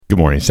Good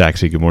morning,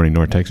 Saxy. Good morning,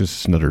 North Texas.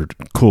 It's another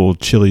cool,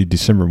 chilly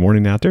December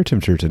morning out there.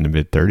 Temperatures in the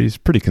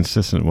mid-30s. Pretty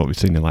consistent with what we've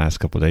seen the last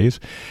couple of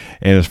days.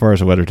 And as far as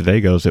the weather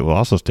today goes, it will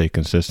also stay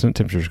consistent.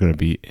 Temperatures going to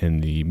be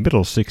in the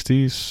middle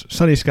 60s.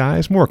 Sunny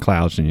skies, more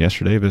clouds than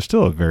yesterday, but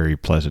still a very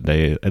pleasant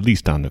day, at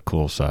least on the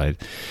cool side.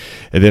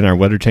 And then our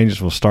weather changes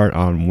will start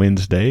on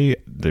Wednesday.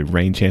 The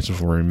rain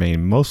chances will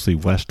remain mostly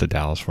west of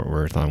Dallas-Fort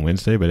Worth on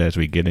Wednesday, but as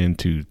we get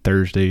into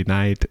Thursday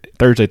night,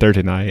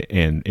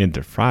 and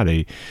into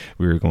Friday,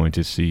 we're going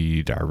to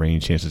see our rain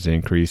chances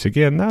increase.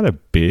 Again, not a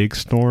big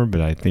storm,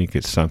 but I think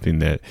it's something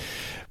that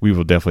we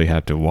will definitely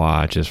have to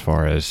watch as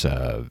far as,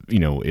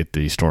 if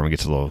the storm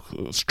gets a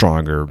little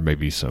stronger,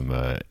 maybe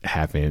some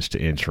half inch to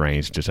inch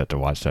rains. Just have to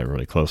watch that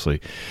really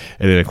closely.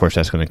 And then, of course,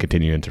 that's going to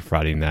continue into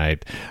Friday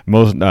night.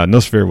 No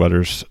severe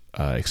weather's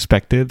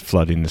expected.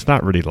 Flooding is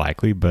not really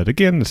likely, but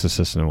again, this is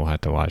something we'll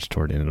have to watch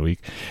toward the end of the week.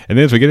 And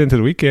then as we get into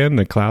the weekend,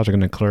 the clouds are going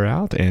to clear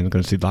out and we're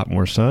going to see a lot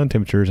more sun.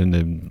 Temperatures in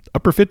the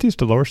upper 50s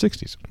to lower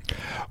 60s.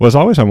 Well, as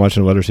always, I'm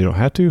watching the weather so you don't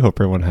have to. Hope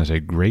everyone has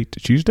a great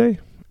Tuesday,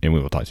 and we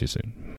will talk to you soon.